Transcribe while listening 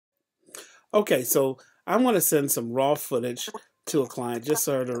Okay, so I want to send some raw footage to a client just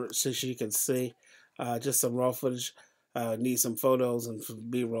so she can see just some raw footage. Need some photos and some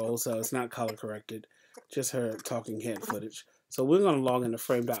B-roll, so it's not color corrected, just her talking head footage. So we're going to log into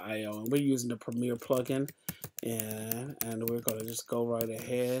frame.io, and we're using the Premiere plugin, and we're going to just go right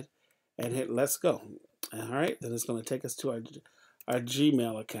ahead and hit let's go. All right, then it's going to take us to our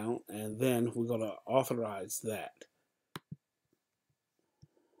Gmail account, and then we're going to authorize that.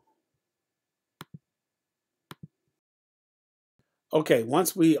 Okay,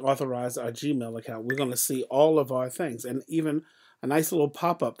 once we authorize our Gmail account, we're going to see all of our things, and even a nice little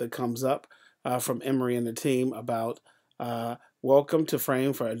pop-up that comes up from Emery and the team about welcome to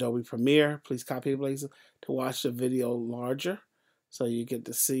Frame for Adobe Premiere. Please copy places to watch the video larger. So you get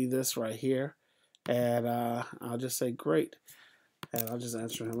to see this right here. And I'll just say great. And I'll just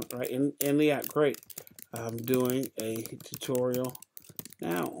answer him right in the app. Great. I'm doing a tutorial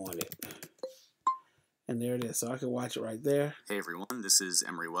now on it. And there it is. So I can watch it right there. Hey everyone, this is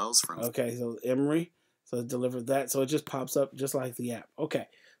Emery Wells from... Okay, so Emery. So it delivered that. So it just pops up just like the app. Okay,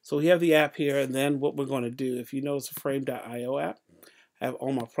 so we have the app here. And then what we're going to do, if you notice the Frame.io app, I have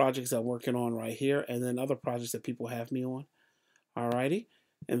all my projects I'm working on right here. And then other projects that people have me on. Alrighty.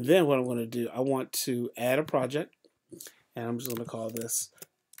 And then what I'm going to do, I want to add a project. And I'm just going to call this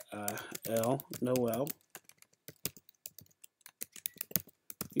L Noel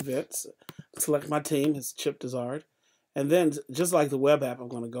Events. Select my team, it's Chip Desired. And then, just like the web app, I'm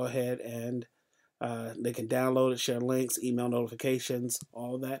going to go ahead and they can download it, share links, email notifications,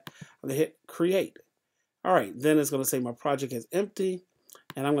 all of that. I'm going to hit create. All right, then it's going to say my project is empty.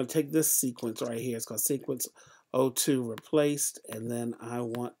 And I'm going to take this sequence right here. It's called sequence 02 replaced. And then I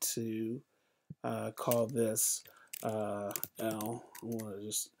want to call this L. I want to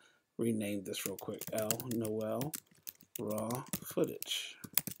just rename this real quick. L Noel raw footage.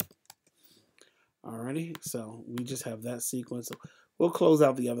 Alrighty, so we just have that sequence. We'll close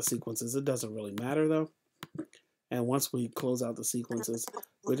out the other sequences. It doesn't really matter though. And once we close out the sequences,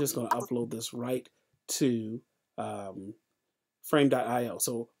 we're just going to upload this right to frame.io.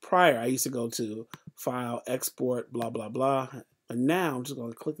 So prior, I used to go to File, Export, blah, blah, blah. But now I'm just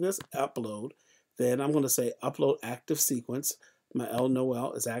going to click this, Upload. Then I'm going to say Upload Active Sequence. My L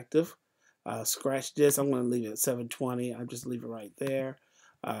Noel is active. Scratch this. I'm going to leave it at 720. I'll just leave it right there.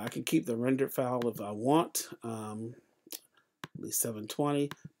 I can keep the rendered file if I want, at least 720,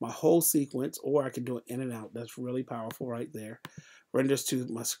 my whole sequence, or I can do it in and out. That's really powerful right there. Renders to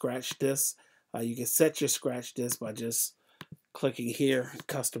my scratch disk. You can set your scratch disk by just clicking here,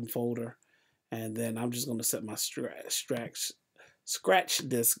 custom folder, and then I'm just going to set my scratch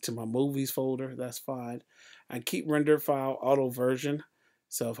disk to my movies folder. That's fine. I keep rendered file auto version,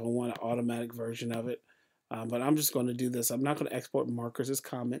 so if I want an automatic version of it. But I'm just going to do this. I'm not going to export markers as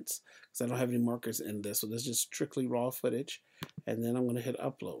comments because I don't have any markers in this. So this is just strictly raw footage. And then I'm going to hit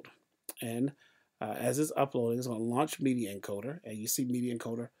upload. And as it's uploading, it's going to launch Media Encoder. And you see Media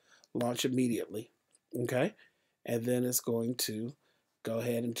Encoder launch immediately. Okay? And then it's going to go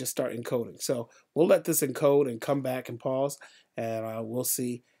ahead and just start encoding. So we'll let this encode and come back and pause. And we'll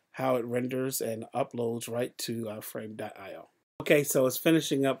see how it renders and uploads right to frame.io. Okay, so it's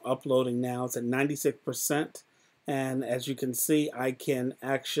finishing up uploading now. It's at 96%. And as you can see, I can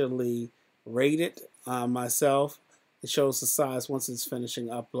actually rate it myself. It shows the size once it's finishing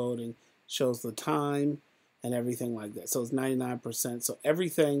uploading, shows the time and everything like that. So it's 99%. So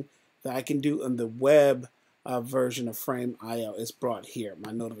everything that I can do in the web version of Frame.io is brought here.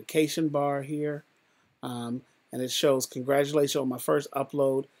 My notification bar here. And it shows congratulations on my first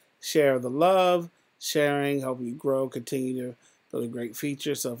upload. Share the love. Sharing, helping you grow, continue to build a great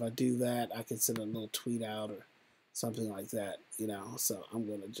feature. So if I do that, I can send a little tweet out or something like that, you know. So I'm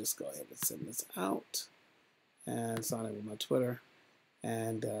going to just go ahead and send this out and sign in with my Twitter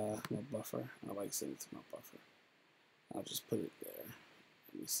and my buffer. I like sending it to my buffer. I'll just put it there.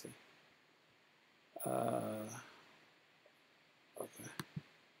 Let me see. Okay.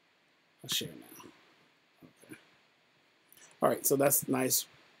 I'll share now. Okay. All right. So that's nice.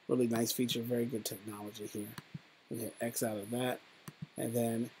 Really nice feature, very good technology here. We hit X out of that, and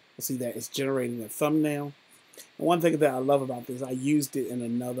then we'll see that it's generating a thumbnail. And one thing that I love about this, I used it in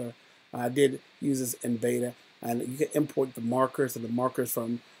another, I did use this in beta, and you can import the markers, and the markers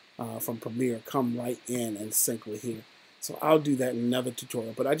from Premiere come right in and sync with here. So I'll do that in another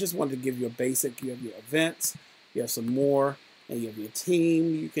tutorial, but I just wanted to give you a basic. You have your events, you have some more, and you have your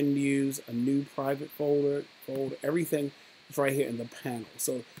team you can use, a new private folder, everything. It's right here in the panel.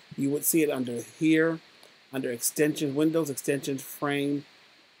 So you would see it under here, under extensions, Windows extensions, frame.io.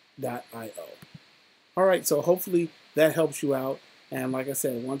 All right, so hopefully that helps you out. And like I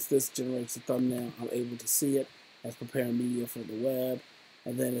said, once this generates a thumbnail, I'm able to see it as preparing media for the web.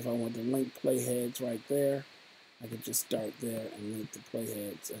 And then if I want to link playheads right there, I can just start there and link the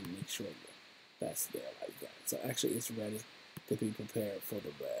playheads and make sure that that's there like that. So actually it's ready to be prepared for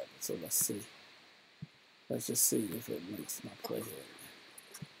the web. So let's see. Let's just see if it links my playhead.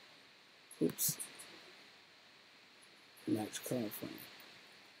 Oops. Match current frame.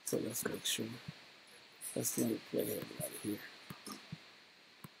 So let's make sure. Let's link playhead right here.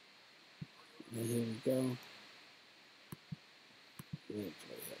 And here we go.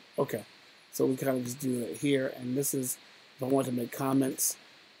 Okay, so we kind of just do it here, and this is if I want to make comments.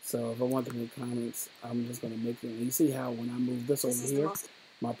 So if I want to make comments, I'm just going to make them. You see how when I move this over here,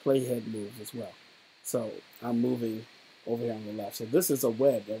 my playhead moves as well. So I'm moving over here on the left. So this is a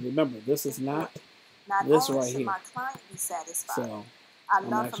web, and remember, this is not this right here. My client be satisfied. So I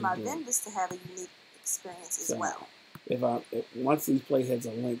love for my vendors to have a unique experience as well. If once these playheads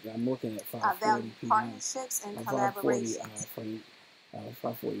are linked, I'm looking at 540 p. Partnerships and collaborations.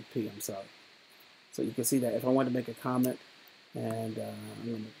 540p. I'm sorry. So you can see that if I want to make a comment, and I'm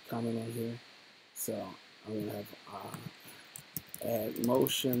going to make a comment on here. So I'm going to have add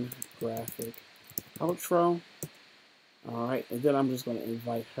motion graphic outro. All right, and then I'm just going to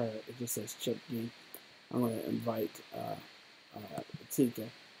invite her. It just says Chip D. I'm going to invite Tika,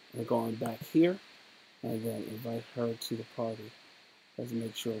 and going back here, and then invite her to the party. Let's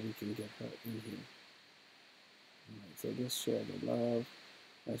make sure we can get her in here. All right, so just share the love.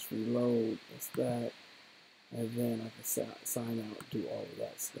 Let's reload. That's that. And then I can sign out, do all of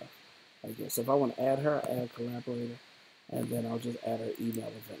that stuff like this. So if I want to add her, add collaborator, and then I'll just add her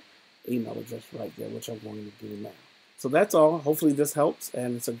email address right there, which I'm going to do now. So that's all. Hopefully this helps,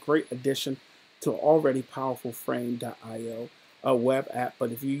 and it's a great addition to an already powerful Frame.io web app.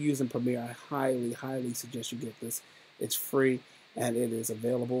 But if you're using Premiere, I highly, highly suggest you get this. It's free, and it is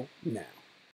available now.